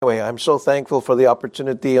Anyway, I'm so thankful for the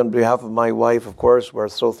opportunity on behalf of my wife, of course. We're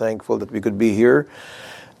so thankful that we could be here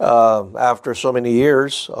after so many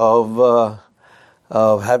years of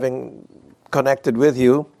having connected with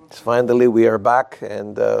you. Finally, we are back,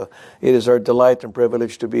 and it is our delight and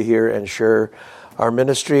privilege to be here and share our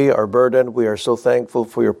ministry, our burden. We are so thankful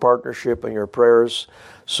for your partnership and your prayers.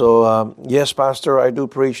 So, yes, Pastor, I do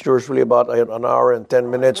preach usually about an hour and 10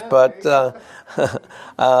 minutes, but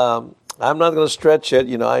I'm not going to stretch it.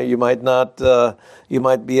 You know, you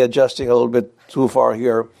might be adjusting a little bit too far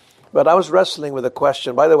here. But I was wrestling with a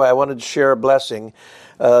question. By the way, I wanted to share a blessing.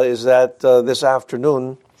 Is that this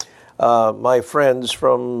afternoon, my friends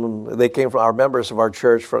they came from our members of our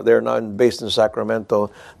church. They're now based in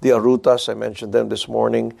Sacramento. The Arutas, I mentioned them this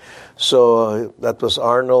morning. So that was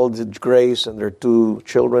Arnold, Grace, and their two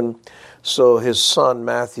children. So his son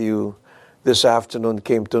Matthew, this afternoon,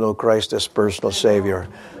 came to know Christ as personal Savior.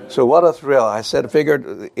 So what a thrill. I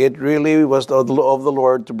figured it really was of the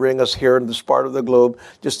Lord to bring us here in this part of the globe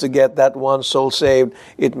just to get that one soul saved.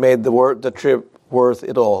 It made the trip worth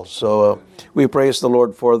it all. So we praise the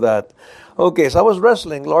Lord for that. Okay, so I was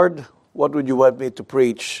wrestling, Lord, what would you want me to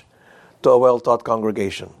preach to a well-taught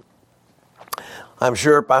congregation? I'm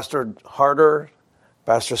sure Pastor Harder,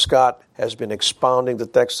 Pastor Scott has been expounding the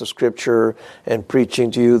text of Scripture and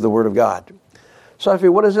preaching to you the Word of God. So I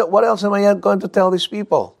figured, what else am I going to tell these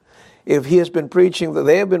people? If they have been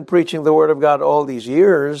preaching the Word of God all these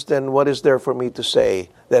years, then what is there for me to say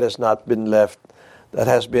that has not been left, that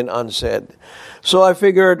has been unsaid? So I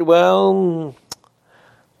figured, well,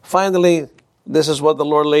 finally, this is what the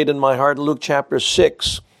Lord laid in my heart. Luke chapter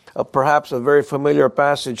 6, perhaps a very familiar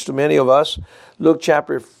passage to many of us. Luke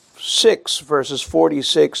chapter 6, verses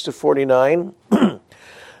 46 to 49.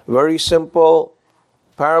 Very simple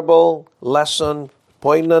parable, lesson,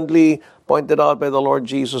 poignantly pointed out by the Lord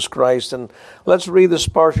Jesus Christ. And let's read this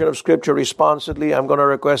portion of Scripture responsibly. I'm going to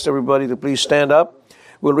request everybody to please stand up.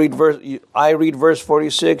 I read verse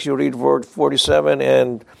 46, you read verse 47,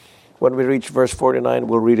 and when we reach verse 49,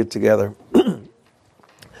 we'll read it together.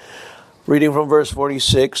 Reading from verse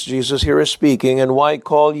 46, Jesus here is speaking, "And why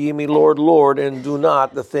call ye me Lord, Lord, and do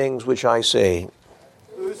not the things which I say?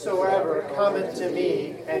 Whosoever cometh to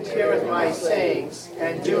me, and heareth my sayings,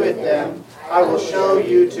 and doeth them, I will show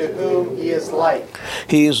you to whom he is like.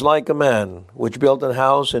 He is like a man which built an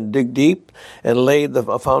house and digged deep, and laid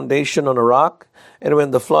a foundation on a rock. And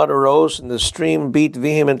when the flood arose, and the stream beat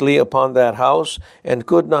vehemently upon that house, and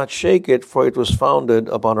could not shake it, for it was founded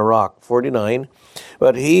upon a rock." 49.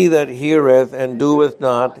 "But he that heareth and doeth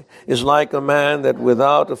not is like a man that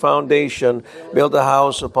without a foundation built a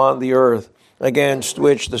house upon the earth, against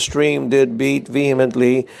which the stream did beat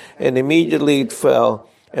vehemently, and immediately it fell,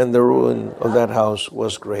 and the ruin of that house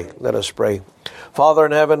was great." Let us pray. Father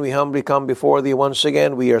in heaven, we humbly come before thee once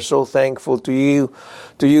again. We are so thankful to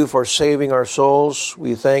you for saving our souls.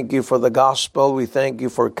 We thank you for the gospel. We thank you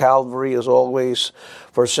for Calvary, as always,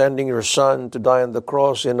 for sending your Son to die on the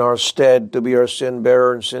cross in our stead, to be our sin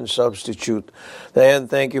bearer and sin substitute. And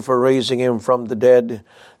thank you for raising him from the dead.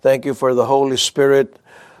 Thank you for the Holy Spirit,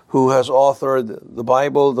 who has authored the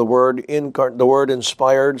Bible, the Word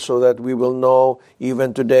inspired, so that we will know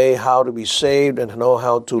even today how to be saved and know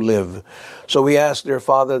how to live. So we ask, dear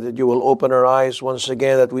Father, that you will open our eyes once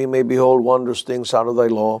again, that we may behold wondrous things out of thy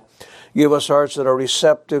law. Give us hearts that are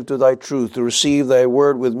receptive to thy truth, to receive thy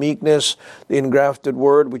word with meekness, the engrafted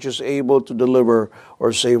word which is able to deliver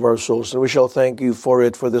or save our souls. And we shall thank you for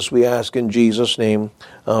it. For this we ask in Jesus' name.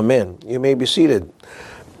 Amen. You may be seated.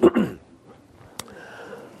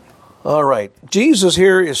 All right. Jesus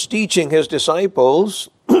here is teaching his disciples,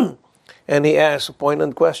 and he asks a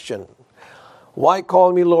poignant question. Why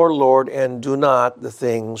call me Lord, Lord, and do not the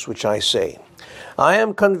things which I say? I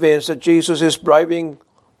am convinced that Jesus is driving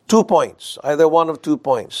 2 points, either one of 2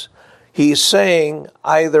 points. He is saying,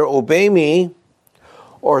 either obey me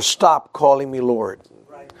or stop calling me Lord.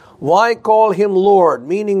 Right. Why call him Lord,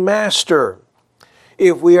 meaning master,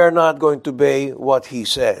 if we are not going to obey what he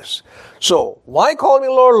says? So, why call me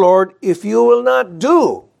Lord, Lord, if you will not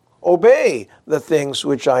obey the things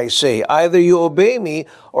which I say? Either you obey me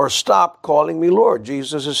or stop calling me Lord,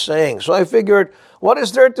 Jesus is saying. So I figured, what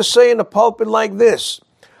is there to say in a pulpit like this?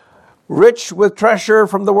 Rich with treasure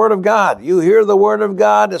from the Word of God. You hear the Word of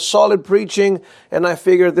God, a solid preaching, and I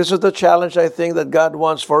figured this is the challenge I think that God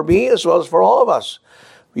wants for me as well as for all of us.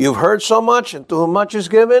 You've heard so much, and to whom much is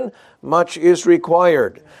given, much is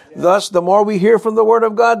required. Thus, the more we hear from the Word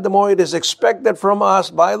of God, the more it is expected from us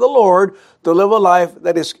by the Lord to live a life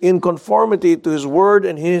that is in conformity to His Word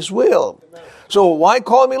and His will. So why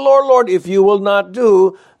call me Lord, Lord, if you will not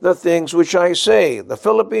do the things which I say? The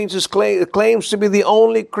Philippines claims to be the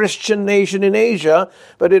only Christian nation in Asia,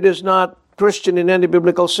 but it is not Christian in any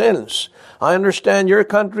biblical sense. I understand your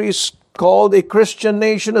country is called a Christian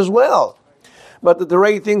nation as well. But at the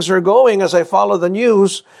rate things are going, as I follow the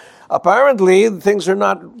news, apparently things are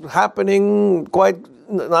not happening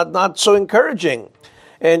not so encouraging.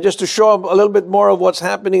 And just to show a little bit more of what's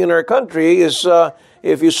happening in our country is,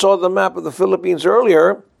 if you saw the map of the Philippines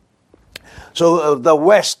earlier, so the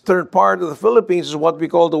western part of the Philippines is what we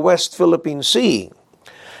call the West Philippine Sea.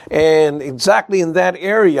 And exactly in that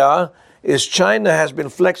area is China has been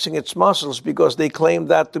flexing its muscles because they claim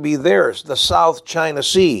that to be theirs, the South China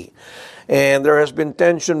Sea. And there has been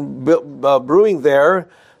tension brewing there,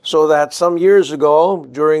 so that some years ago,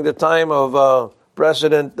 during the time of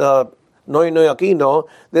President Noynoy Aquino,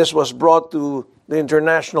 this was brought to the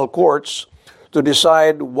international courts to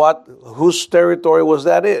decide whose territory was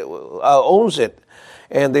that owns it.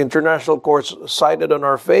 And the international courts sided on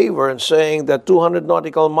our favor and saying that 200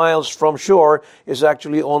 nautical miles from shore is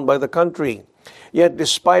actually owned by the country. Yet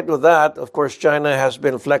despite of that, of course, China has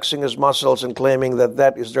been flexing its muscles and claiming that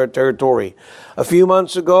that is their territory. A few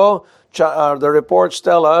months ago, the reports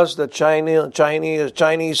tell us that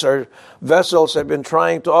Chinese vessels have been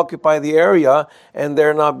trying to occupy the area, and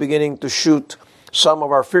they're now beginning to shoot some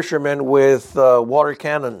of our fishermen with water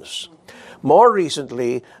cannons. More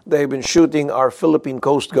recently, they've been shooting our Philippine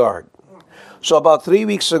Coast Guard. So about 3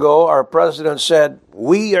 weeks ago, our president said,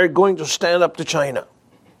 we are going to stand up to China.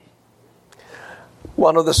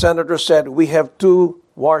 One of the senators said, we have 2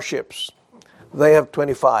 warships. They have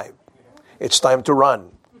 25. It's time to run.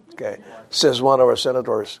 Okay, says one of our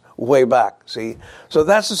senators way back. See, so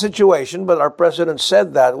that's the situation. But our president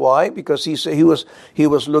said that. Why? Because he said he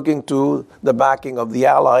was looking to the backing of the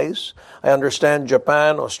allies. I understand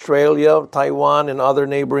Japan, Australia, Taiwan, and other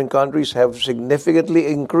neighboring countries have significantly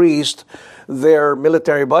increased their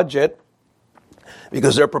military budget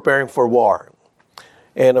because they're preparing for war.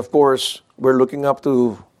 And of course, we're looking up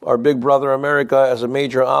to our big brother America as a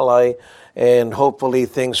major ally. And hopefully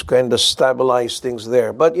things kind of stabilize things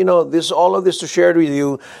there. But all of this to share with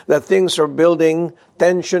you that things are building,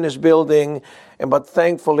 tension is building, but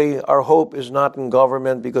thankfully our hope is not in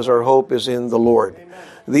government because our hope is in the Lord. Amen.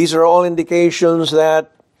 These are all indications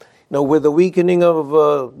that with the weakening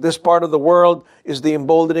of this part of the world is the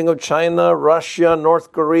emboldening of China, Russia,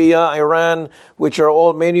 North Korea, Iran, which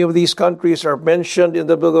are many of these countries are mentioned in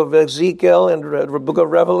the book of Ezekiel and the book of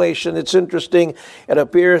Revelation. It's interesting. It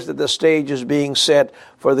appears that the stage is being set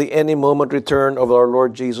for the any moment return of our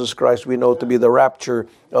Lord Jesus Christ. We know to be the rapture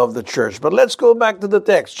of the church. But let's go back to the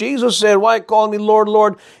text. Jesus said, why call me Lord,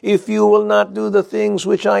 Lord, if you will not do the things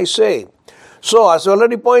which I say? So, as I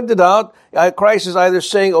already pointed out, Christ is either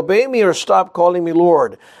saying, obey me or stop calling me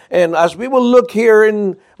Lord. And as we will look here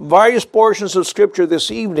in various portions of Scripture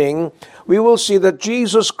this evening, we will see that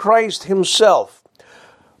Jesus Christ himself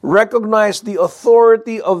recognized the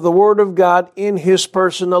authority of the Word of God in his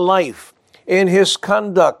personal life, in his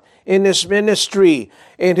conduct, in his ministry,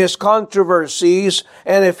 in his controversies.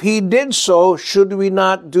 And if he did so, should we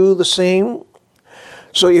not do the same?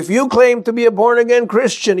 So if you claim to be a born-again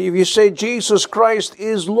Christian, if you say Jesus Christ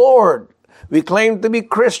is Lord, we claim to be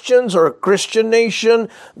Christians or a Christian nation,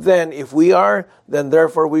 then if we are, then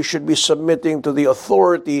therefore we should be submitting to the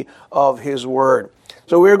authority of his word.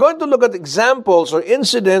 So we're going to look at examples or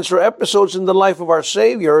incidents or episodes in the life of our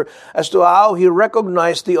Savior as to how he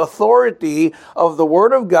recognized the authority of the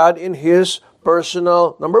Word of God in his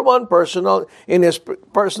personal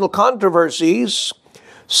controversies,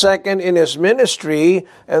 second, in his ministry,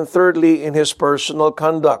 and thirdly, in his personal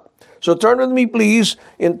conduct. So turn with me, please,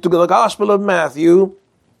 into the Gospel of Matthew,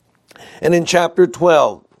 and in chapter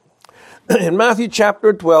 12. In Matthew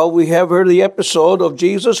chapter 12, we have heard the episode of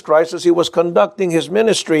Jesus Christ as he was conducting his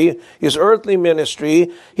ministry, his earthly ministry.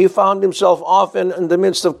 He found himself often in the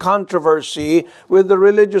midst of controversy with the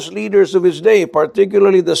religious leaders of his day,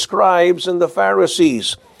 particularly the scribes and the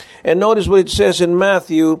Pharisees. And notice what it says in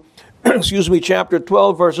Matthew chapter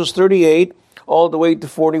 12, verses 38 all the way to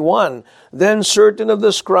 41. Then certain of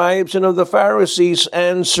the scribes and of the Pharisees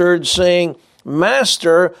answered, saying,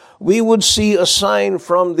 Master, we would see a sign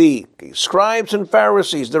from thee. Scribes and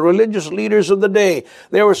Pharisees, the religious leaders of the day,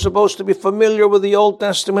 they were supposed to be familiar with the Old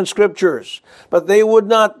Testament scriptures, but they would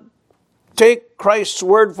not take Christ's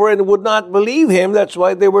word for it and would not believe him. That's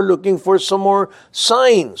why they were looking for some more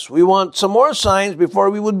signs. We want some more signs before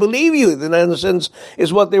we would believe you. In essence,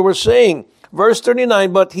 is what they were saying. Verse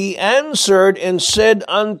 39, but he answered and said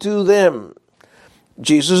unto them,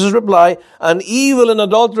 Jesus' reply, an evil and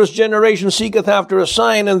adulterous generation seeketh after a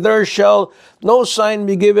sign, and there shall no sign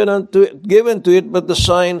be given to it but the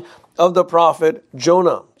sign of the prophet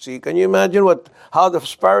Jonah. See, can you imagine how the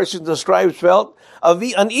Pharisees and the scribes felt?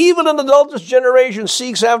 An evil and adulterous generation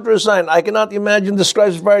seeks after a sign. I cannot imagine the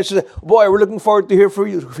scribes and Pharisees say, boy, we're looking forward to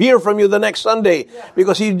hear from you the next Sunday.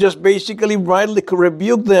 Because he just basically mildly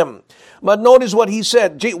rebuked them. But notice what he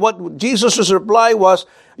said. What Jesus' reply was,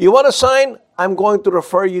 you want a sign? I'm going to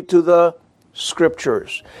refer you to the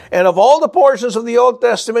Scriptures. And of all the portions of the Old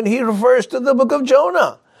Testament, he refers to the book of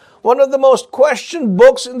Jonah. One of the most questioned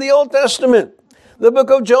books in the Old Testament. The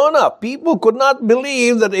book of Jonah. People could not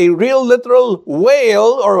believe that a real literal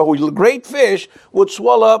whale or a great fish would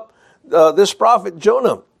swallow up this prophet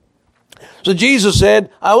Jonah. So Jesus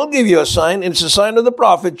said, I will give you a sign, and it's a sign of the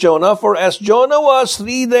prophet Jonah. For as Jonah was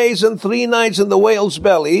 3 days and 3 nights in the whale's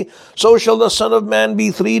belly, so shall the Son of Man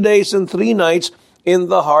be 3 days and 3 nights in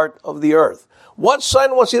the heart of the earth. What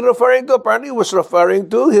sign was he referring to? Apparently he was referring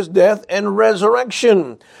to his death and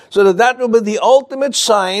resurrection. So that will be the ultimate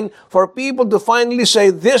sign for people to finally say,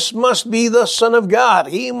 this must be the Son of God.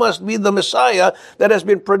 He must be the Messiah that has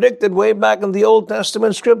been predicted way back in the Old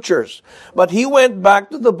Testament scriptures. But he went back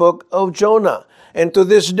to the book of Jonah. And to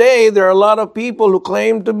this day, there are a lot of people who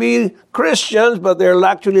claim to be Christians, but they're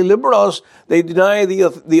actually liberals. They deny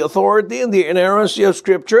the authority and the inerrancy of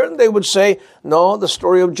Scripture, and they would say, no, the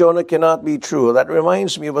story of Jonah cannot be true. That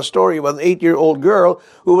reminds me of a story of an 8-year-old girl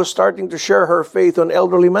who was starting to share her faith with an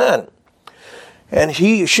elderly man. And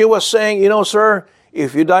she was saying, sir,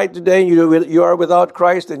 if you died today and you are without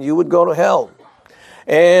Christ, then you would go to hell.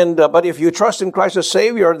 But if you trust in Christ as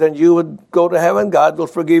Savior, then you would go to heaven. God will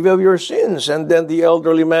forgive you of your sins. And then the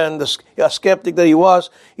elderly man, the skeptic that he was,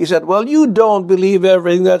 he said, well, you don't believe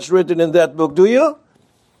everything that's written in that book, do you?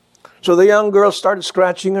 So the young girl started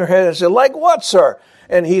scratching her head and said, like what, sir?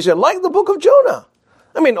 And he said, like the book of Jonah.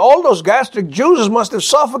 I mean, all those gastric juices must have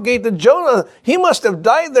suffocated Jonah. He must have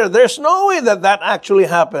died there. There's no way that actually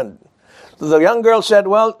happened. So the young girl said,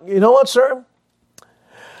 well, you know what, sir?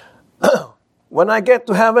 When I get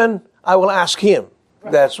to heaven, I will ask him.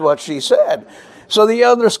 That's what she said. So the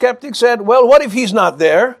elder skeptic said, well, what if he's not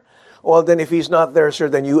there? Well, then if he's not there, sir,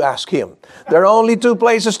 then you ask him. There are only 2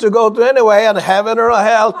 places to go to anyway, and heaven or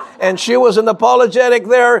hell. And she was an apologetic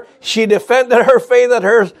there. She defended her faith at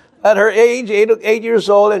her age, 8 years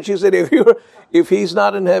old, and she said, if he's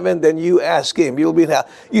not in heaven, then you ask him. You'll be in hell.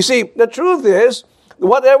 You see, the truth is,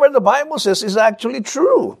 whatever the Bible says is actually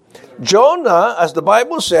true. Jonah, as the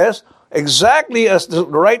Bible says, exactly as the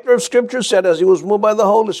writer of Scripture said, as he was moved by the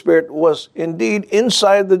Holy Spirit, was indeed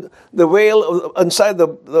inside the whale, inside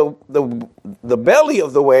the belly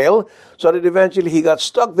of the whale, so that eventually he got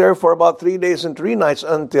stuck there for about 3 days and 3 nights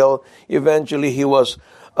until eventually he was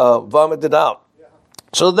vomited out.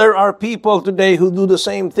 So there are people today who do the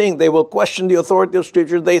same thing. They will question the authority of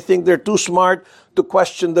Scripture. They think they're too smart to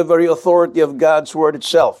question the very authority of God's Word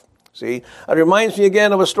itself. See, it reminds me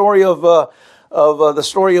again of a story of the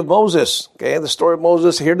story of Moses. Okay, the story of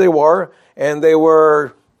Moses, here they were, and they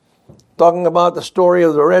were talking about the story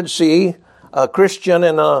of the Red Sea, a Christian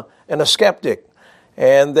and a skeptic.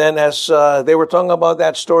 And then as they were talking about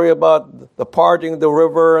that story about the parting of the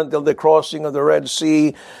river until the crossing of the Red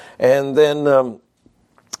Sea, and then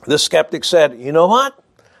the skeptic said, you know what?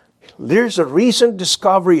 There's a recent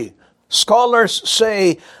discovery. Scholars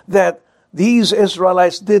say that these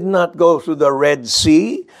Israelites did not go through the Red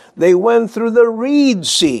Sea. They went through the Reed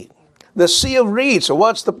Sea, the Sea of Reeds. So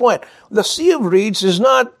what's the point? The Sea of Reeds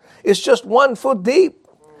it's just 1 foot deep.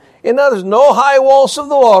 In other words, no high walls of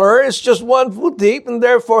the water. It's just 1 foot deep, and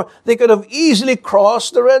therefore they could have easily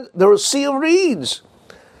crossed the Sea of Reeds.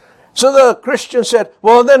 So the Christian said,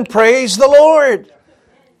 well, then praise the Lord.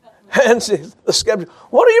 And the skeptic,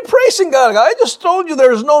 what are you praising God? I just told you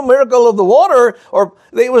there's no miracle of the water, or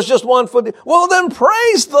it was just 1 foot deep. Well, then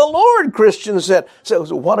praise the Lord, Christian said.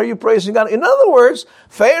 So what are you praising God? In other words,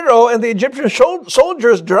 Pharaoh and the Egyptian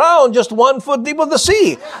soldiers drowned just 1 foot deep of the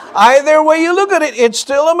sea. Either way you look at it, it's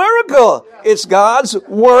still a miracle. It's God's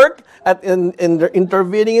work in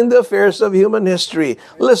intervening in the affairs of human history.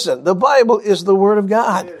 Listen, the Bible is the Word of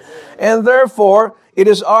God. And therefore, it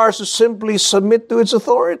is ours to simply submit to its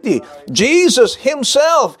authority. Jesus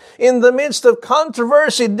himself, in the midst of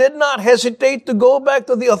controversy, did not hesitate to go back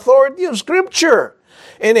to the authority of Scripture.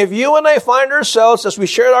 And if you and I find ourselves, as we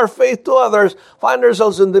share our faith to others, find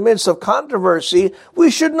ourselves in the midst of controversy,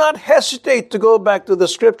 we should not hesitate to go back to the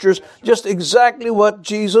Scriptures, just exactly what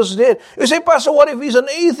Jesus did. You say, Pastor, what if he's an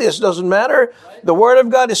atheist? Doesn't matter. The Word of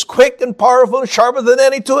God is quick and powerful and sharper than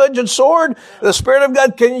any two-edged sword. The Spirit of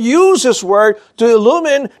God can use His Word to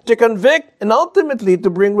illumine, to convict, and ultimately to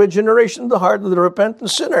bring regeneration to the heart of the repentant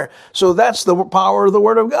sinner. So that's the power of the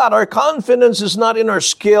Word of God. Our confidence is not in our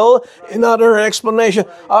skill, not in our explanation.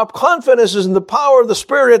 Our confidence is in the power of the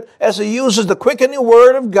Spirit as He uses the quickening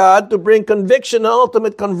Word of God to bring conviction and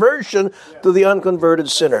ultimate conversion to the unconverted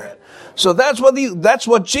sinner. So that's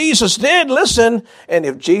what Jesus did. Listen, and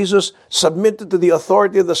if Jesus submitted to the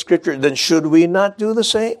authority of the Scripture, then should we not do the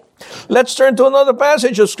same? Let's turn to another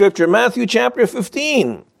passage of Scripture, Matthew chapter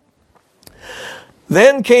 15.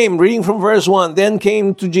 Then came, reading from verse 1, then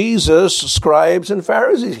came to Jesus scribes and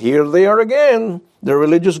Pharisees. Here they are again, the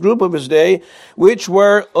religious group of his day, which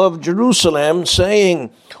were of Jerusalem,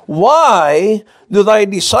 saying, why do thy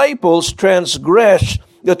disciples transgress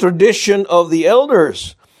the tradition of the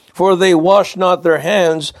elders? For they wash not their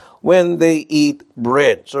hands when they eat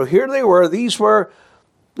bread. So here they were. These were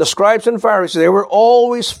the scribes and Pharisees. They were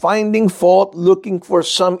always finding fault, looking for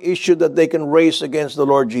some issue that they can raise against the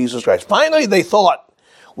Lord Jesus Christ. Finally, they thought,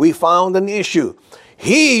 we found an issue.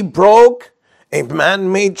 He broke a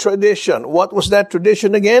man-made tradition. What was that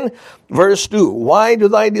tradition again? Verse 2, why do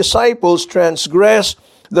thy disciples transgress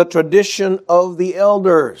the tradition of the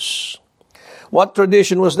elders? What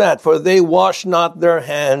tradition was that? For they wash not their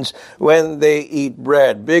hands when they eat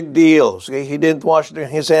bread. Big deal. Okay? He didn't wash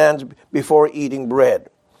his hands before eating bread.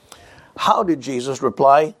 How did Jesus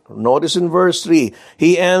reply? Notice in verse 3,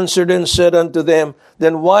 he answered and said unto them,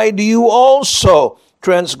 then why do you also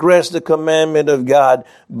transgress the commandment of God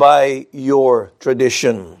by your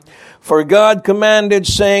tradition? For God commanded,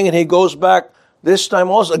 saying, and he goes back this time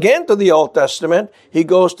also again to the Old Testament. He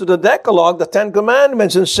goes to the Decalogue, the Ten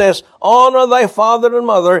Commandments, and says, honor thy father and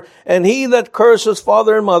mother, and he that curses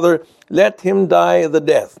father and mother, let him die the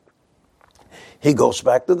death. He goes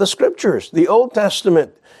back to the Scriptures, the Old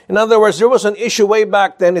Testament. In other words, there was an issue way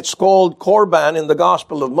back then. It's called Korban in the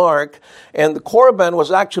Gospel of Mark. And the Korban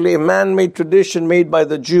was actually a man-made tradition made by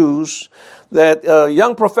the Jews that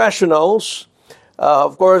young professionals,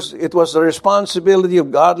 of course, it was the responsibility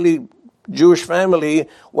of godly Jewish family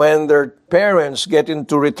when their parents get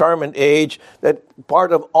into retirement age, that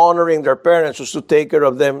part of honoring their parents was to take care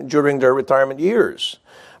of them during their retirement years.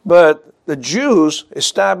 But the Jews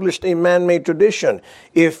established a man-made tradition.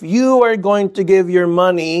 If you are going to give your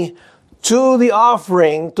money to the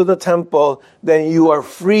offering to the temple, then you are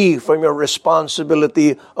free from your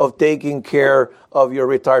responsibility of taking care of your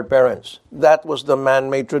retired parents. That was the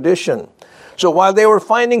man-made tradition. So while they were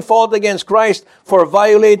finding fault against Christ for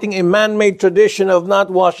violating a man-made tradition of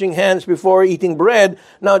not washing hands before eating bread,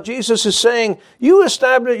 now Jesus is saying, you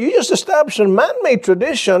just established a man-made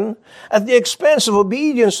tradition at the expense of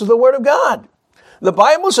obedience to the Word of God. The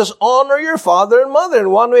Bible says, honor your father and mother.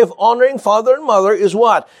 And one way of honoring father and mother is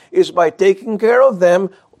what? Is by taking care of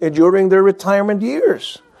them during their retirement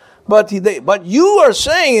years. But you are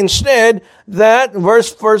saying instead that,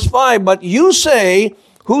 verse 5, but you say,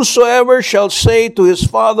 whosoever shall say to his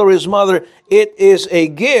father or his mother, it is a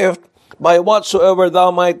gift, by whatsoever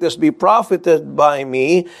thou mightest be profited by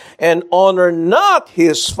me, and honor not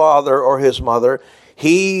his father or his mother,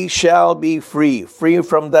 he shall be free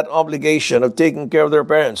from that obligation of taking care of their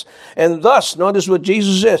parents. And thus, notice what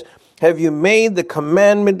Jesus says, have you made the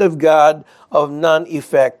commandment of God of none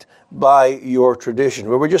effect by your tradition?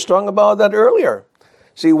 We were just talking about that earlier.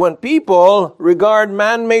 See, when people regard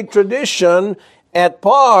man-made tradition at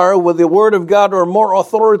par with the Word of God or more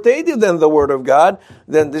authoritative than the Word of God,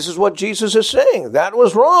 then this is what Jesus is saying. That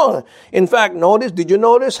was wrong. In fact, did you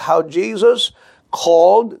notice how Jesus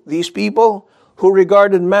called these people who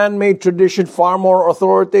regarded man-made tradition far more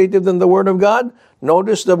authoritative than the Word of God?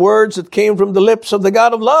 Notice the words that came from the lips of the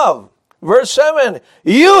God of love. Verse 7,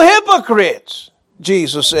 you hypocrites,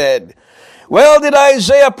 Jesus said. Well, did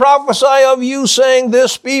Isaiah prophesy of you, saying,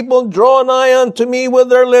 this people draw nigh unto me with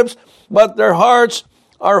their lips, but their hearts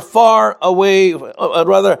are far away.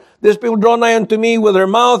 These people draw nigh unto me with their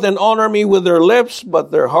mouth and honor me with their lips,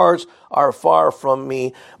 but their hearts are far from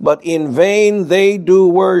me. But in vain they do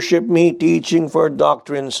worship me, teaching for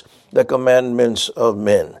doctrines the commandments of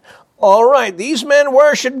men. All right, these men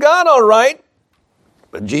worship God, all right.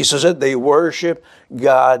 But Jesus said they worship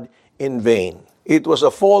God in vain. It was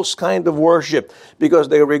a false kind of worship because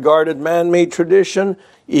they regarded man-made tradition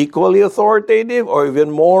equally authoritative or even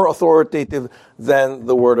more authoritative than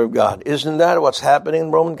the Word of God. Isn't that what's happening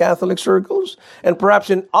in Roman Catholic circles? And perhaps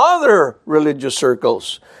in other religious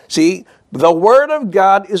circles. See, the Word of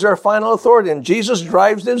God is our final authority. And Jesus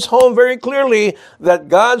drives this home very clearly that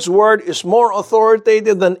God's Word is more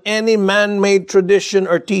authoritative than any man-made tradition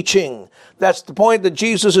or teaching. That's the point that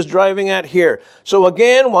Jesus is driving at here. So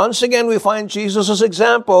again, once again, we find Jesus'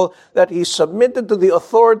 example that he submitted to the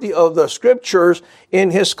authority of the Scriptures in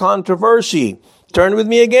his controversy. Turn with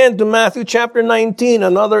me again to Matthew chapter 19,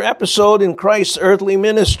 another episode in Christ's earthly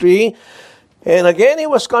ministry. And again, he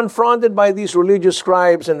was confronted by these religious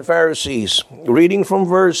scribes and Pharisees. Reading from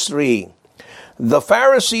verse 3. The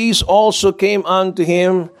Pharisees also came unto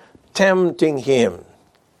him, tempting him.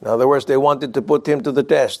 In other words, they wanted to put him to the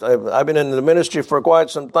test. I've been in the ministry for quite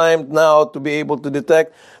some time now to be able to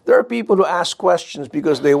detect. There are people who ask questions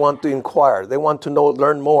because they want to inquire. They want to know,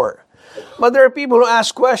 learn more. But there are people who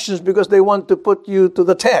ask questions because they want to put you to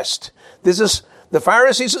the test. The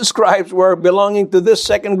Pharisees and scribes were belonging to this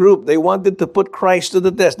second group. They wanted to put Christ to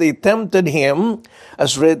the test. They tempted him,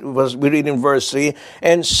 as we read in verse 3,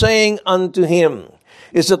 and saying unto him,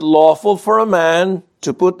 is it lawful for a man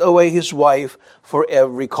to put away his wife for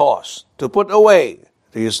every cause? To put away.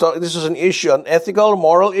 This is an issue, an ethical,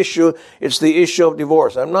 moral issue. It's the issue of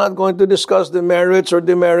divorce. I'm not going to discuss the merits or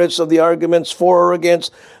demerits of the arguments for or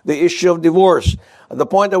against the issue of divorce. The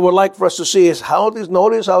point I would like for us to see is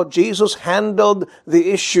notice how Jesus handled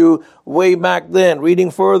the issue way back then.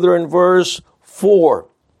 Reading further in verse 4.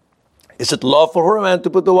 Is it lawful for a man to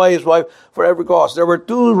put away his wife for every cause? There were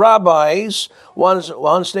two rabbis.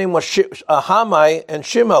 One's name was Shammai and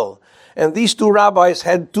Shimmel. And these two rabbis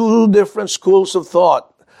had two different schools of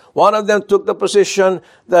thought. One of them took the position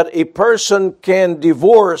that a person can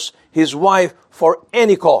divorce his wife for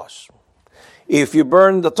any cause. If you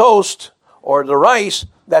burn the toast or the rice,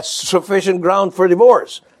 that's sufficient ground for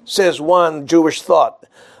divorce, says one Jewish thought.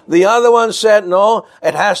 The other one said, no,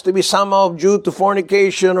 it has to be somehow due to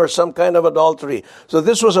fornication or some kind of adultery. So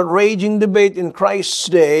this was a raging debate in Christ's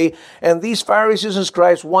day, and these Pharisees and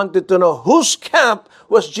scribes wanted to know whose camp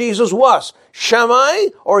Jesus was, Shammai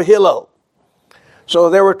or Hillel. So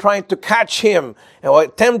they were trying to catch him,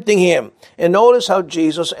 and tempting him. And notice how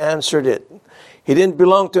Jesus answered it. He didn't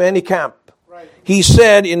belong to any camp. Right. He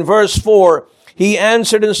said in verse 4, he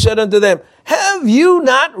answered and said unto them, have you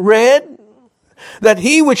not read that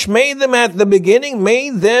he which made them at the beginning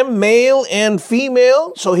made them male and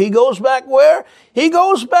female? So he goes back where? He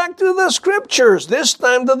goes back to the Scriptures, this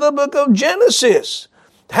time to the book of Genesis.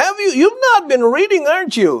 You've not been reading,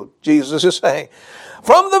 aren't you? Jesus is saying.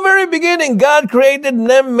 From the very beginning, God created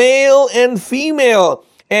them male and female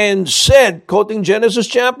and said, quoting Genesis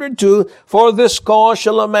chapter 2, for this cause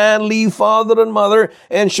shall a man leave father and mother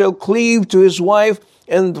and shall cleave to his wife,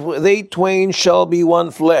 and they twain shall be one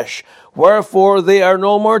flesh. Wherefore they are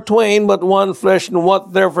no more twain, but one flesh, and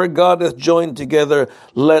what therefore God hath joined together,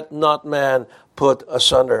 let not man put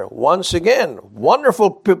asunder. Once again, wonderful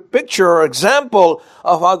picture or example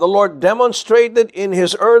of how the Lord demonstrated in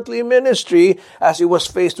his earthly ministry as he was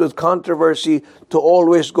faced with controversy to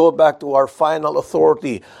always go back to our final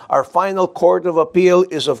authority. Our final court of appeal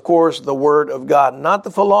is, of course, the Word of God. Not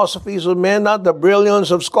the philosophies of men, not the brilliance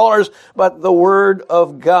of scholars, but the Word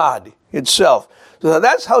of God itself. So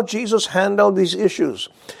that's how Jesus handled these issues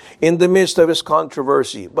in the midst of his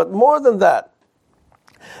controversy. But more than that,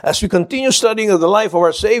 as we continue studying of the life of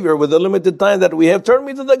our Savior with the limited time that we have, turn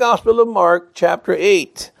me to the Gospel of Mark chapter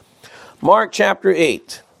 8. Mark chapter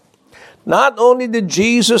 8. Not only did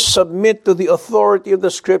Jesus submit to the authority of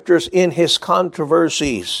the Scriptures in his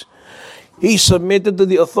controversies, he submitted to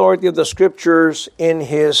the authority of the Scriptures in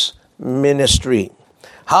his ministry.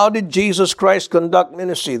 How did Jesus Christ conduct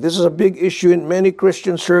ministry? This is a big issue in many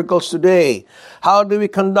Christian circles today. How do we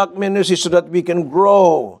conduct ministry so that we can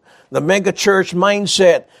grow? The mega church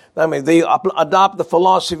mindset. They adopt the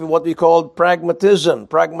philosophy of what we call pragmatism.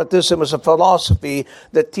 Pragmatism is a philosophy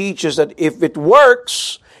that teaches that if it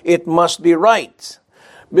works, it must be right.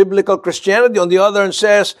 Biblical Christianity, on the other hand,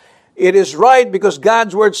 says it is right because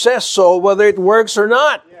God's Word says so, whether it works or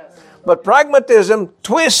not. Yes. But pragmatism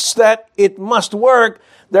twists that it must work.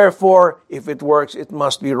 Therefore, if it works, it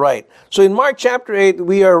must be right. So in Mark chapter 8,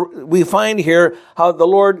 we find here how the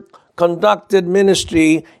Lord conducted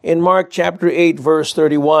ministry. In Mark chapter 8, verse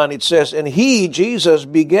 31, it says, and he, Jesus,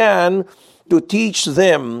 began to teach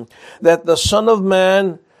them that the Son of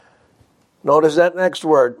Man, notice that next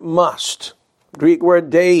word, must. Greek word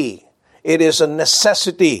dei. It is a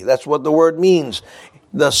necessity. That's what the word means.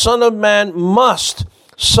 The Son of Man must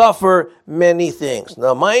suffer many things.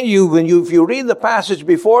 Now, mind you, if you read the passage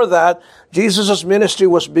before that, Jesus' ministry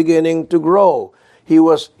was beginning to grow.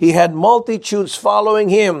 He had multitudes following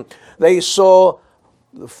him. They saw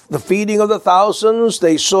the feeding of the thousands.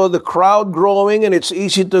 They saw the crowd growing, and it's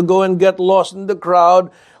easy to go and get lost in the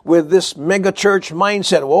crowd with this mega church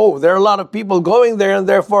mindset. Whoa, there are a lot of people going there, and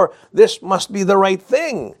therefore this must be the right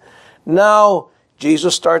thing. Now,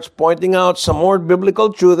 Jesus starts pointing out some more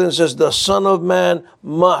biblical truth and says, the Son of Man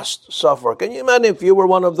must suffer. Can you imagine if you were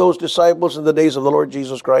one of those disciples in the days of the Lord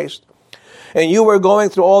Jesus Christ? And you were going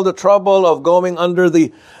through all the trouble of going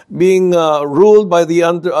being ruled by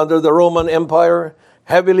under the Roman Empire,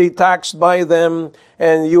 heavily taxed by them,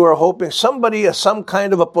 and you are hoping some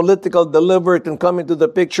kind of a political deliverer can come into the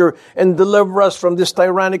picture and deliver us from this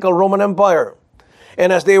tyrannical Roman Empire.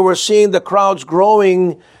 And as they were seeing the crowds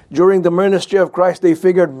growing during the ministry of Christ, they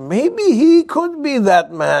figured maybe he could be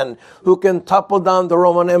that man who can topple down the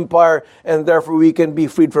Roman Empire, and therefore we can be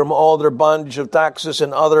freed from all their bondage of taxes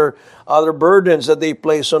and other burdens that they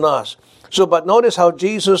place on us. So, but notice how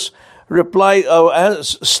Jesus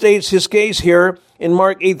states his case here in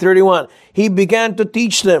Mark 8:31. He began to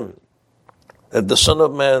teach them that the Son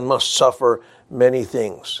of Man must suffer many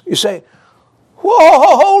things. You say,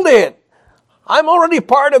 whoa, hold it. I'm already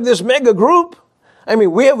part of this mega group. I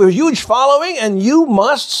mean, we have a huge following and you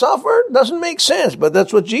must suffer? Doesn't make sense, but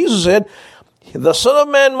that's what Jesus said. The Son of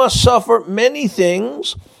Man must suffer many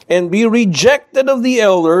things and be rejected of the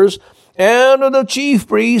elders and of the chief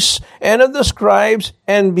priests and of the scribes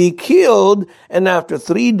and be killed, and after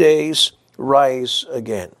 3 days rise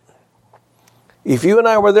again. If you and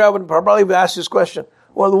I were there, I would probably ask this question.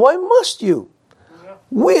 Well, why must you?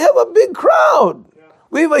 We have a big crowd.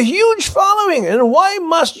 We have a huge following, and why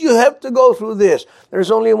must you have to go through this?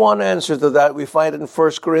 There's only one answer to that. We find it in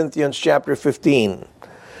 1 Corinthians chapter 15.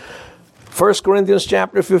 1 Corinthians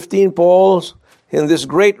chapter 15, Paul, in this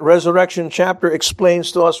great resurrection chapter,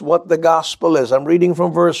 explains to us what the gospel is. I'm reading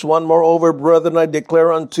from verse 1. Moreover, brethren, I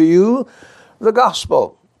declare unto you the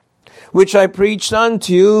gospel, which I preached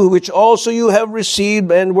unto you, which also you have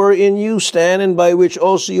received, and wherein you stand, and by which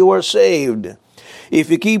also you are saved. If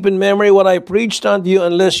you keep in memory what I preached unto you,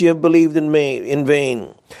 unless you have believed in me in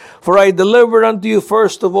vain. For I delivered unto you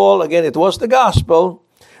first of all, again, it was the gospel,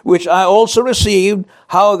 which I also received,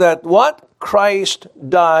 how that what? Christ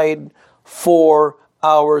died for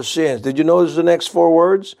our sins. Did you notice the next 4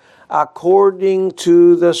 words? According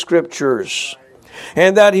to the scriptures.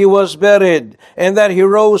 And that he was buried, and that he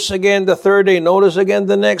rose again the 3rd day. Notice again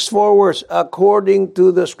the next 4 words, according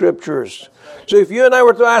to the scriptures. So if you and I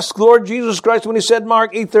were to ask Lord Jesus Christ when he said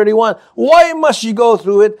Mark 8:31, why must you go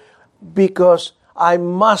through it? Because I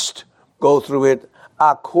must go through it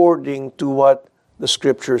according to what the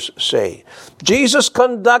scriptures say. Jesus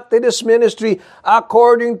conducted his ministry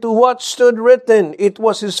according to what stood written. It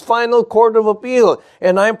was his final court of appeal.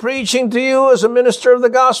 And I'm preaching to you as a minister of the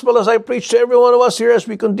gospel, as I preach to every one of us here as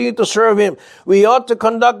we continue to serve him. We ought to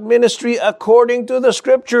conduct ministry according to the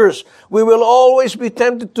scriptures. We will always be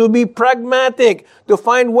tempted to be pragmatic, to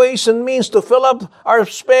find ways and means to fill up our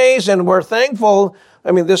space, and we're thankful.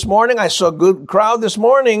 I mean, this morning, I saw a good crowd this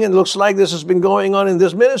morning, and it looks like this has been going on in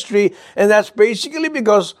this ministry, and that's basically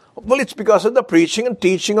because of the preaching and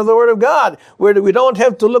teaching of the Word of God, where we don't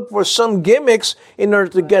have to look for some gimmicks in order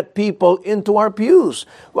to get people into our pews.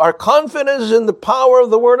 Our confidence is in the power of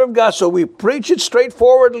the Word of God, so we preach it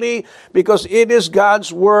straightforwardly because it is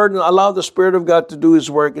God's Word, and allow the Spirit of God to do His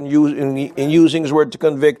work in using His Word to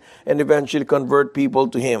convict and eventually convert people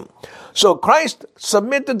to Him. So Christ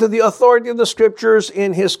submitted to the authority of the Scriptures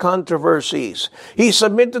in His controversies. He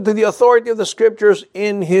submitted to the authority of the Scriptures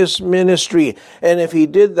in His ministry. And if He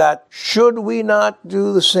did that, should we not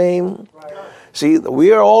do the same? See,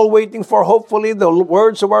 we are all waiting for, hopefully, the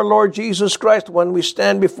words of our Lord Jesus Christ when we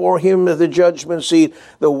stand before Him at the judgment seat.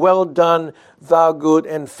 The well done, thou good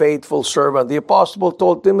and faithful servant. The apostle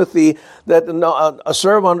told Timothy that a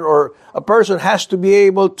servant or a person has to be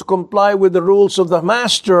able to comply with the rules of the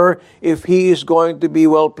master if he is going to be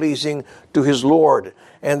well-pleasing to his Lord.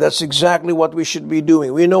 And that's exactly what we should be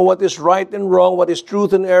doing. We know what is right and wrong, what is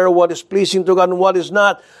truth and error, what is pleasing to God and what is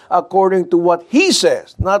not, according to what He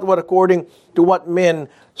says, not according to what men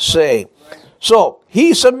say. So,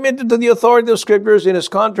 He submitted to the authority of Scriptures in His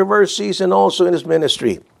controversies and also in His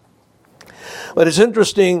ministry. But it's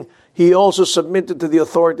interesting, He also submitted to the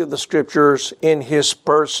authority of the Scriptures in His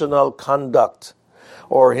personal conduct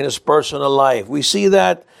or in His personal life. We see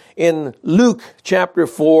that in Luke chapter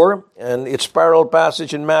 4, and its parallel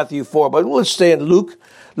passage in Matthew 4. But let's stay in Luke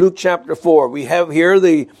chapter 4. We have here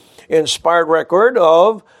the inspired record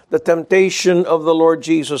of the temptation of the Lord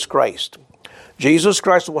Jesus Christ. Jesus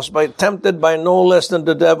Christ was tempted by no less than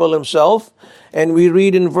the devil himself. And we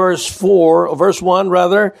read in verse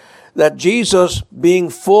 1 that Jesus, being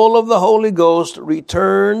full of the Holy Ghost,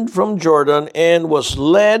 returned from Jordan and was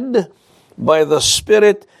led by the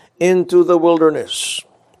Spirit into the wilderness,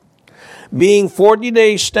 being 40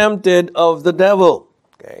 days tempted of the devil.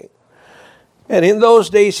 Okay. And in those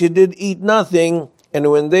days he did eat nothing, and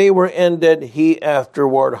when they were ended, he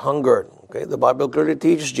afterward hungered. Okay. The Bible clearly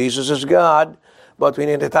teaches Jesus is God, but when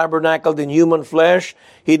he tabernacled in human flesh,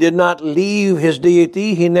 he did not leave his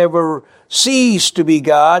deity. He never ceased to be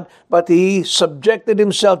God, but he subjected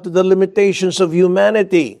himself to the limitations of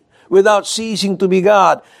humanity without ceasing to be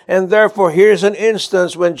God. And therefore, here's an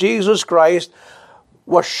instance when Jesus Christ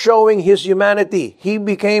was showing his humanity. He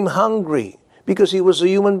became hungry because he was a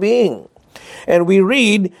human being. And we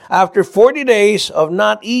read, after 40 days of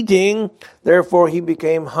not eating, therefore he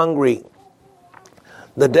became hungry.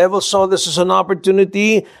 The devil saw this as an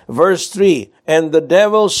opportunity. Verse 3, and the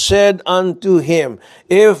devil said unto him,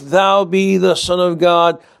 if thou be the Son of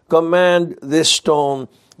God, command this stone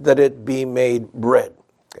that it be made bread.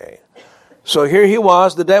 Okay. So here he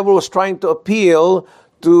was. The devil was trying to appeal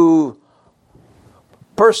to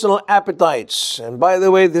personal appetites. And by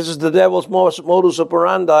the way, this is the devil's modus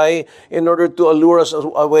operandi in order to allure us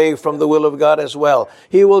away from the will of God as well.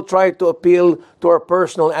 He will try to appeal to our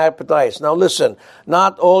personal appetites. Now listen,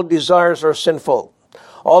 not all desires are sinful.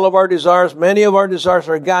 All of our desires, many of our desires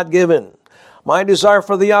are God-given. My desire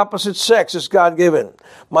for the opposite sex is God-given.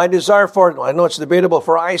 My desire for, I know it's debatable,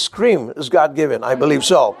 for ice cream is God-given. I believe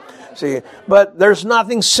so. See, but there's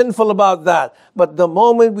nothing sinful about that. But the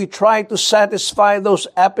moment we try to satisfy those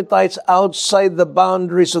appetites outside the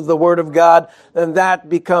boundaries of the Word of God, then that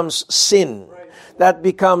becomes sin. That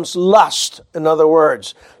becomes lust, in other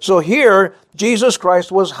words. So here, Jesus Christ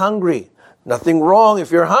was hungry. Nothing wrong if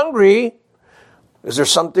you're hungry. Is there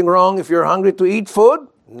something wrong if you're hungry to eat food?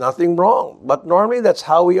 Nothing wrong. But normally that's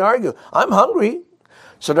how we argue. I'm hungry,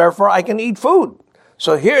 so therefore I can eat food.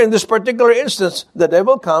 So here in this particular instance, the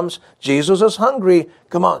devil comes, Jesus is hungry,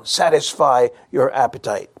 come on, satisfy your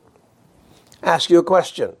appetite. Ask you a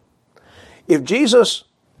question. If Jesus,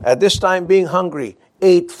 at this time being hungry,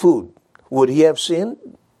 ate food, would he have sinned?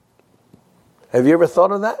 Have you ever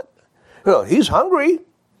thought of that? Well, he's hungry,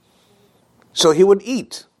 so he would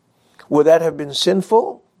eat. Would that have been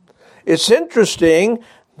sinful? It's interesting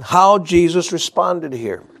how Jesus responded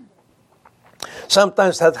here.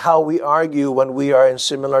 Sometimes that's how we argue when we are in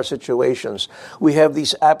similar situations. We have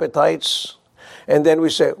these appetites, and then we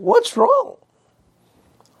say, what's wrong?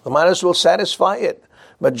 I might as well satisfy it.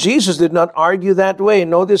 But Jesus did not argue that way.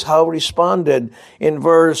 Notice how he responded in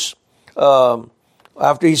verse,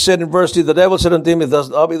 after he said in verse 2, the devil said unto him, if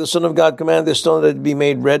thou be the Son of God, command this stone that it be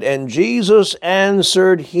made bread. And Jesus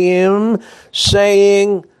answered him,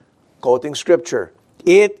 saying, quoting Scripture,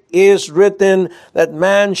 it is written that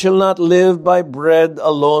man shall not live by bread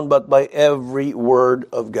alone, but by every word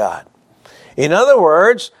of God. In other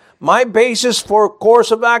words, my basis for course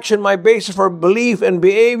of action, my basis for belief and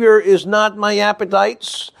behavior is not my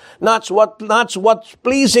appetites, not what's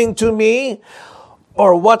pleasing to me,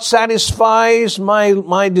 or what satisfies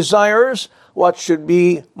my desires. What should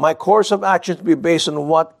be my course of action to be based on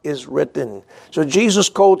what is written. So Jesus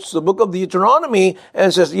quotes the book of Deuteronomy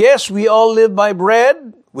and says, yes, we all live by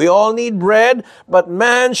bread. We all need bread, but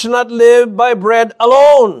man shall not live by bread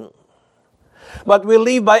alone. But we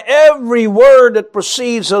live by every word that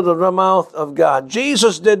proceeds out of the mouth of God.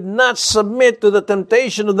 Jesus did not submit to the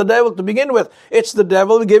temptation of the devil to begin with. It's the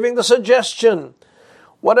devil giving the suggestion.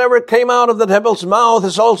 Whatever came out of the devil's mouth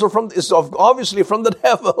is obviously from the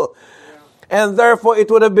devil. And therefore,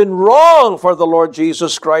 it would have been wrong for the Lord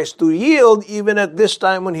Jesus Christ to yield even at this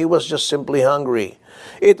time when he was just simply hungry.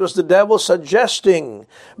 It was the devil suggesting.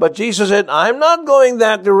 But Jesus said, I'm not going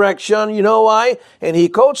that direction. You know why? And he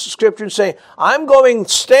quotes the Scripture and saying, I'm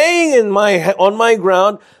staying on my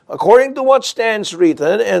ground according to what stands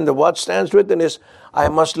written. And what stands written is, I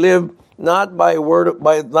must live not by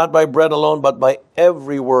bread alone, but by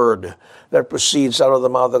every word that proceeds out of the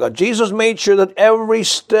mouth of God. Jesus made sure that every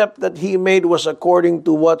step that he made was according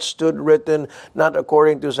to what stood written, not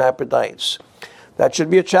according to his appetites. That should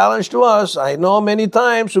be a challenge to us. I know many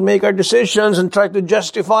times we make our decisions and try to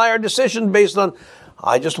justify our decision based on,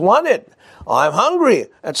 I just want it, I'm hungry,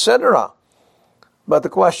 etc. But the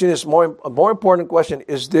question is, a more important question,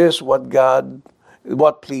 is this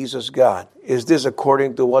what pleases God? Is this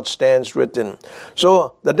according to what stands written?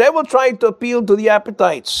 So the devil tried to appeal to the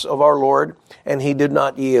appetites of our Lord, and he did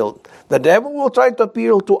not yield. The devil will try to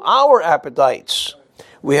appeal to our appetites.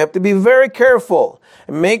 We have to be very careful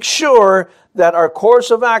and make sure that our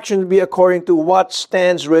course of action be according to what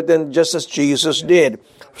stands written, just as Jesus did.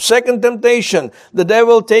 Second temptation, the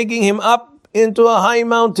devil taking him up into a high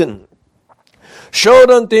mountain,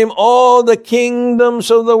 showed unto him all the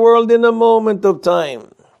kingdoms of the world in a moment of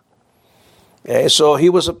time. Okay, so he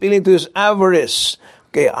was appealing to his avarice.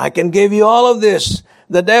 Okay, I can give you all of this.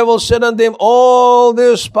 The devil said unto him, all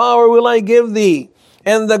this power will I give thee,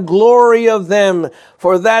 and the glory of them,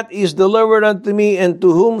 for that is delivered unto me, and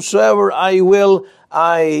to whomsoever I will,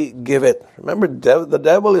 I give it. Remember, the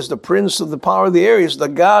devil is the prince of the power of the air. He's the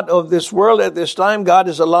god of this world at this time. God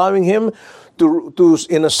is allowing him to,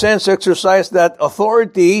 in a sense, exercise that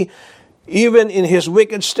authority even in his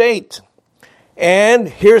wicked state. And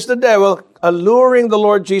here's the devil alluring the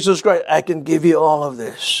Lord Jesus Christ. I can give you all of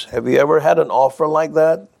this. Have you ever had an offer like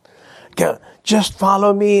that? Just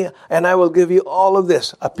follow me and I will give you all of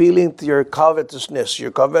this. Appealing to your covetousness,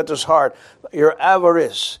 your covetous heart, your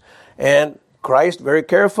avarice. And Christ very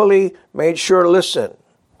carefully made sure, listen,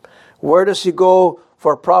 where does he go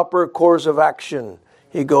for proper course of action?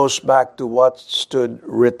 He goes back to what stood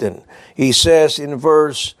written. He says in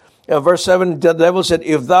verse 7, the devil said,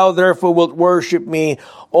 if thou therefore wilt worship me,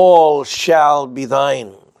 all shall be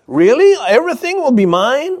thine. Really? Everything will be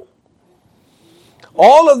mine?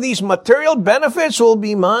 All of these material benefits will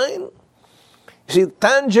be mine? See,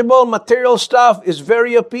 tangible material stuff is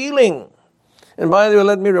very appealing. And by the way,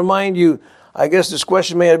 let me remind you, I guess this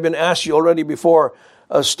question may have been asked you already before.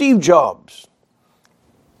 Steve Jobs,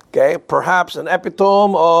 okay, perhaps an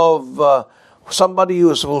epitome of somebody who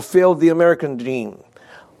has fulfilled the American dream.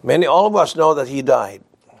 All of us know that he died.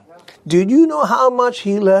 Did you know how much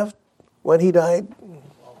he left when he died?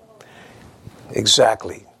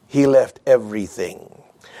 Exactly. He left everything.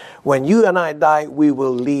 When you and I die, we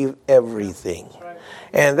will leave everything.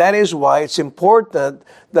 And that is why it's important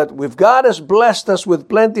that if God has blessed us with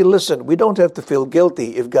plenty, listen, we don't have to feel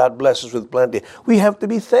guilty if God blesses us with plenty. We have to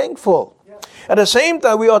be thankful. At the same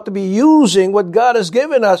time, we ought to be using what God has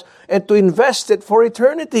given us and to invest it for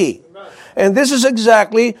eternity. And this is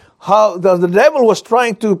exactly how the devil was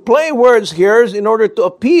trying to play words here in order to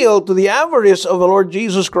appeal to the avarice of the Lord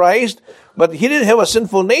Jesus Christ. But he didn't have a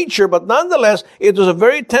sinful nature, but nonetheless, it was a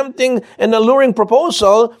very tempting and alluring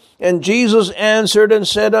proposal. And Jesus answered and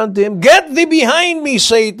said unto him, get thee behind me,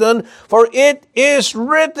 Satan, for it is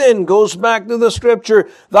written, goes back to the scripture,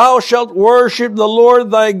 thou shalt worship the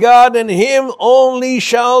Lord thy God, and him only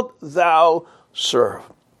shalt thou serve.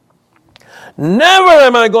 Never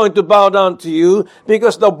am I going to bow down to you,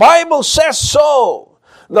 because the Bible says so.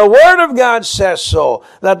 The Word of God says so,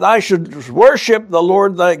 that I should worship the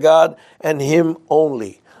Lord thy God, and him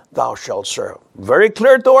only thou shalt serve. Very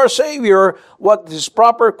clear to our Savior what his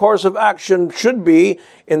proper course of action should be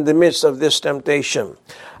in the midst of this temptation.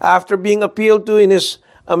 After being appealed to in his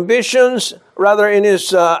ambitions, rather in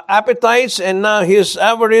his appetites, and now his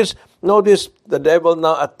avarice, notice the devil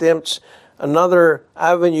now attempts another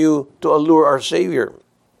avenue to allure our Savior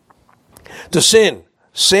to sin.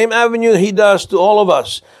 Same avenue he does to all of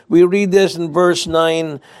us. We read this in verse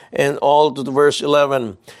 9 and all to verse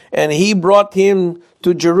 11. And he brought him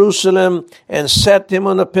to Jerusalem and set him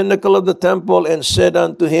on the pinnacle of the temple and said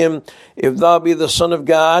unto him, if thou be the Son of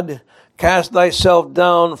God, cast thyself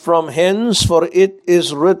down from hence, for it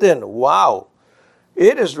is written. Wow.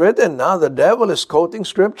 It is written. Now the devil is quoting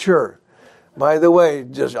scripture. By the way,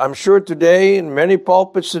 I'm sure today, in many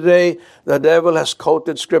pulpits today, the devil has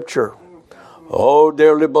quoted scripture. Oh,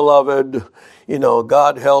 dearly beloved,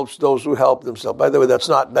 God helps those who help themselves. By the way, that's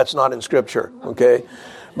not in scripture, okay?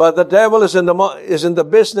 But the devil is in the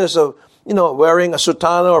business of, wearing a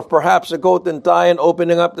sutana or perhaps a coat and tie and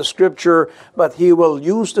opening up the scripture, but he will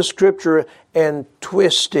use the scripture and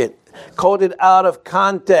twist it, quote it out of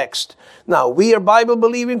context. Now, we are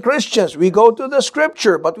Bible-believing Christians. We go to the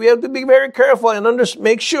scripture, but we have to be very careful and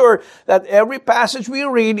make sure that every passage we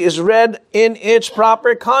read is read in its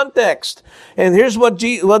proper context. And here's what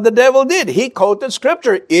the devil did. He quoted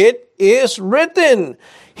scripture. It is written,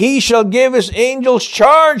 he shall give his angels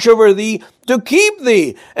charge over thee to keep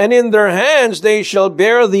thee, and in their hands they shall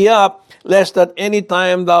bear thee up, lest at any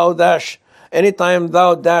time thou dash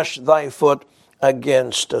thy foot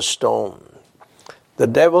against a stone. The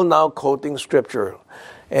devil now quoting scripture.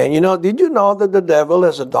 And did you know that the devil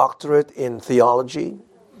has a doctorate in theology?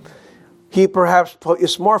 He perhaps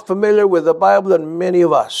is more familiar with the Bible than many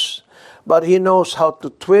of us. But he knows how to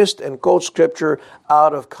twist and quote scripture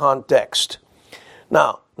out of context.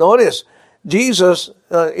 Now, notice, Jesus,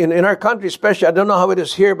 in our country especially, I don't know how it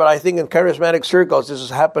is here, but I think in charismatic circles this is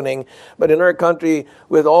happening. But in our country,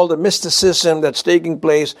 with all the mysticism that's taking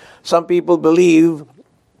place, some people believe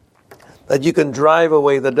that you can drive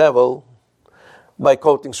away the devil by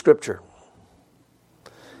quoting Scripture.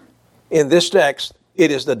 In this text,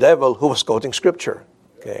 it is the devil who was quoting Scripture.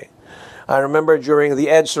 Okay. I remember during the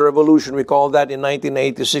EDSA revolution, we called that in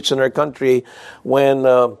 1986 in our country, when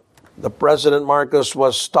the President Marcos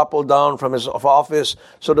was toppled down from his office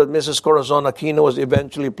so that Mrs. Corazon Aquino was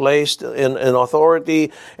eventually placed in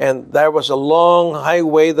authority. And there was a long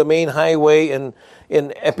highway, the main highway in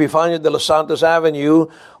Epifanio de los Santos Avenue,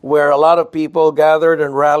 where a lot of people gathered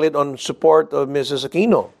and rallied on support of Mrs.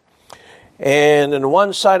 Aquino. And on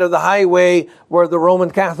one side of the highway were the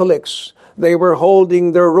Roman Catholics. They were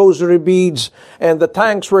holding their rosary beads, and the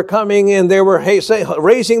tanks were coming, and they were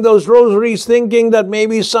raising those rosaries, thinking that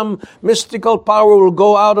maybe some mystical power will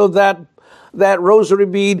go out of that rosary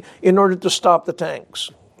bead in order to stop the tanks.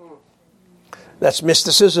 That's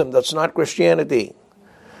mysticism. That's not Christianity.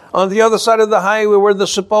 On the other side of the highway were the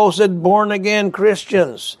supposed born-again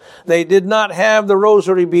Christians. They did not have the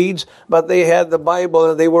rosary beads, but they had the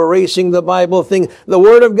Bible, and they were raising the Bible, thinking the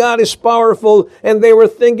Word of God is powerful, and they were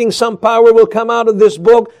thinking some power will come out of this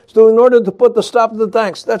book so in order to put the stop to the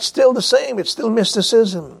tanks. That's still the same. It's still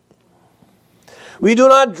mysticism. We do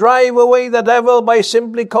not drive away the devil by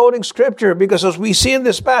simply quoting Scripture, because as we see in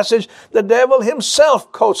this passage, the devil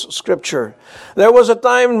himself quotes Scripture. There was a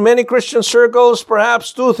time in many Christian circles,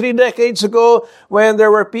 perhaps 2-3 decades ago, when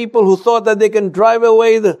there were people who thought that they can drive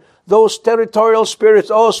away those territorial spirits.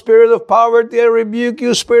 Oh, spirit of poverty, I rebuke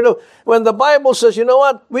you, spirit of... When the Bible says, you know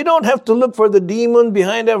what? We don't have to look for the demon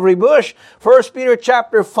behind every bush. 1 Peter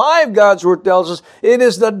chapter 5, God's word tells us, it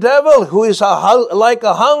is the devil who is like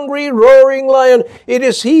a hungry, roaring lion. It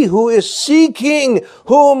is he who is seeking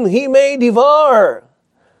whom he may devour.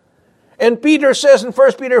 And Peter says in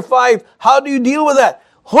 1 Peter 5, how do you deal with that?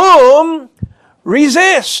 Whom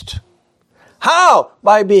resist. How?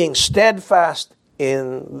 By being steadfast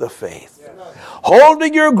in the faith.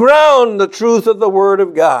 Holding your ground, the truth of the Word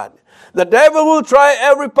of God. The devil will try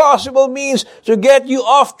every possible means to get you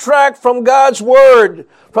off track from God's Word,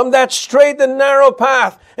 from that straight and narrow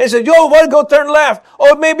path. And he says, yo, why go turn left?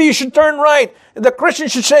 Oh, maybe you should turn right. And the Christian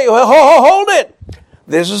should say, hold it.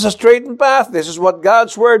 This is a straightened path. This is what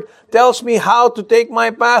God's Word tells me how to take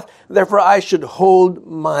my path. Therefore, I should hold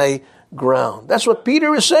my ground. That's what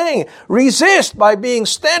Peter is saying. Resist by being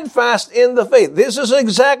steadfast in the faith. This is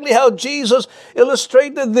exactly how Jesus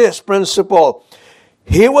illustrated this principle.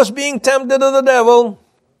 He was being tempted of the devil,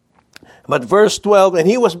 but verse 12,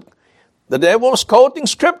 the devil was quoting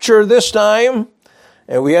Scripture this time,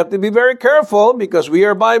 and we have to be very careful because we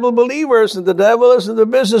are Bible believers, and the devil is in the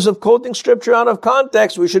business of quoting Scripture out of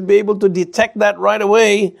context. We should be able to detect that right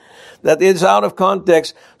away, that it's out of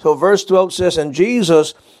context. So verse 12 says, and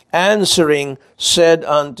Jesus answering said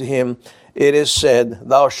unto him, it is said,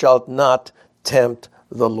 thou shalt not tempt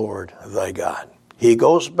the Lord thy God. He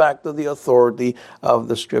goes back to the authority of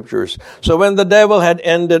the Scriptures. So when the devil had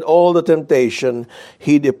ended all the temptation,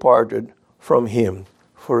 he departed from him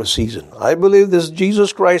for a season. I believe this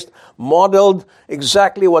Jesus Christ modeled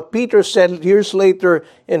exactly what Peter said years later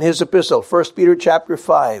in his epistle, 1 Peter chapter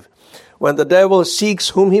 5. When the devil seeks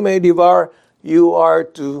whom he may devour, you are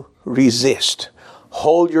to resist.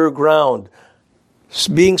 Hold your ground,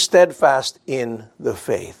 being steadfast in the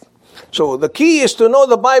faith. So the key is to know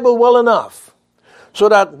the Bible well enough so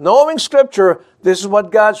that knowing Scripture, this is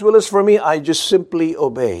what God's will is for me, I just simply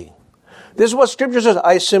obey. This is what Scripture says,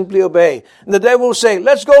 I simply obey. And the devil will say,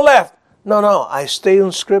 let's go left. No, I stay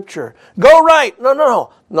on Scripture. Go right. No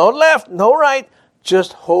left, no right.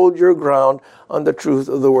 Just hold your ground on the truth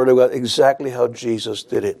of the Word of God, exactly how Jesus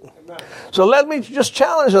did it. So let me just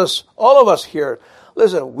challenge us, all of us here.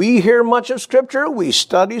 Listen, we hear much of Scripture. We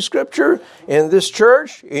study Scripture in this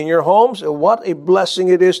church, in your homes. And what a blessing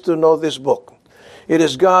it is to know this book. It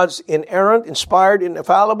is God's inerrant, inspired,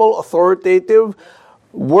 infallible, authoritative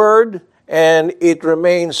Word. And it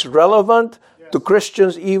remains relevant to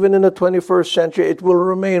Christians even in the 21st century. It will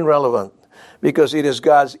remain relevant because it is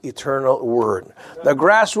God's eternal Word. The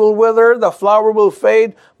grass will wither, the flower will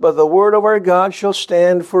fade, but the Word of our God shall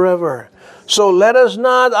stand forever. So let us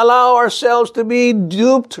not allow ourselves to be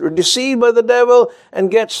duped or deceived by the devil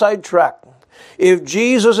and get sidetracked. If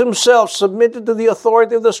Jesus himself submitted to the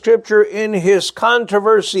authority of the Scripture in his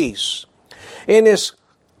controversies, in his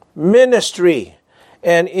ministry,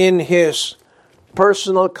 and in his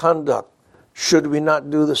personal conduct, should we not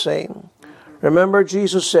do the same? Remember,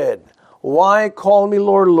 Jesus said, why call me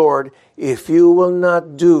Lord, Lord, if you will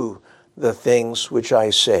not do the things which I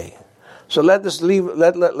say? So let us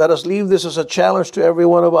leave this as a challenge to every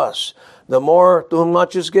one of us. The more to whom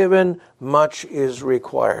much is given, much is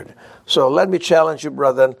required. So let me challenge you,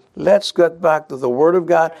 brethren. Let's get back to the Word of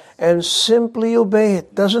God and simply obey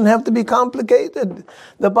it. Doesn't have to be complicated.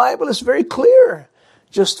 The Bible is very clear.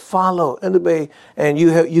 Just follow and obey. And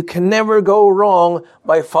you can never go wrong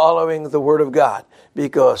by following the Word of God,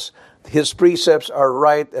 because His precepts are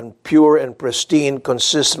right and pure and pristine,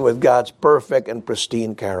 consistent with God's perfect and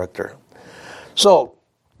pristine character. So,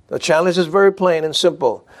 the challenge is very plain and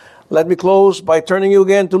simple. Let me close by turning you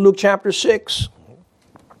again to Luke chapter 6.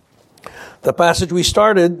 The passage we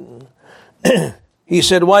started, He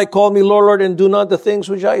said, "Why call me Lord, Lord, and do not the things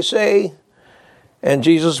which I say?" And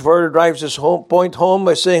Jesus further drives this point home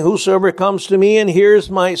by saying, "Whosoever comes to me and hears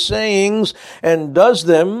my sayings and does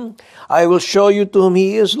them, I will show you to whom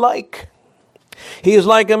he is like. He is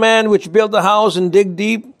like a man which built a house and digged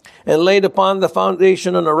deep and laid upon the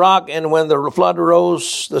foundation on a rock. And when the flood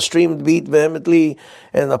arose, the stream beat vehemently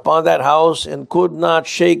and upon that house and could not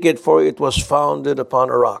shake it, for it was founded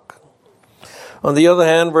upon a rock." On the other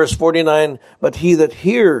hand, verse 49, "But he that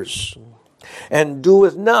hears and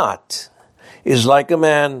doeth not is like a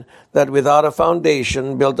man that without a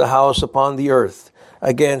foundation built a house upon the earth,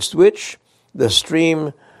 against which the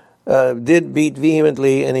stream did beat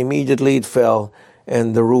vehemently, and immediately it fell,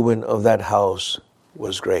 and the ruin of that house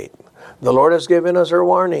was great." The Lord has given us our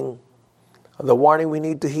warning, the warning we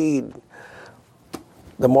need to heed.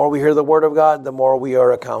 The more we hear the Word of God, the more we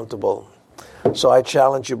are accountable. So I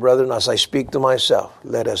challenge you, brethren, as I speak to myself,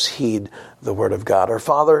 let us heed the Word of God. Our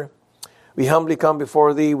Father, we humbly come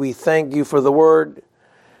before Thee. We thank You for the Word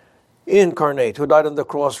incarnate who died on the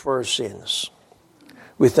cross for our sins.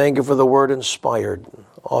 We thank You for the Word inspired,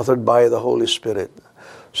 authored by the Holy Spirit,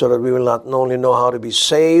 so that we will not only know how to be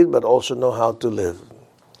saved, but also know how to live.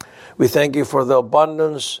 We thank You for the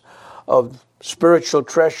abundance of spiritual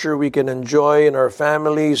treasure we can enjoy in our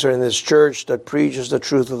families or in this church that preaches the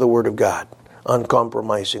truth of the Word of God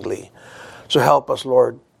uncompromisingly. So help us,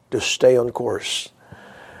 Lord, to stay on course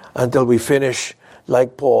until we finish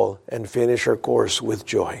like Paul and finish our course with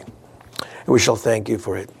joy. And we shall thank You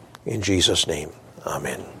for it. In Jesus' name,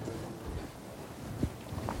 amen.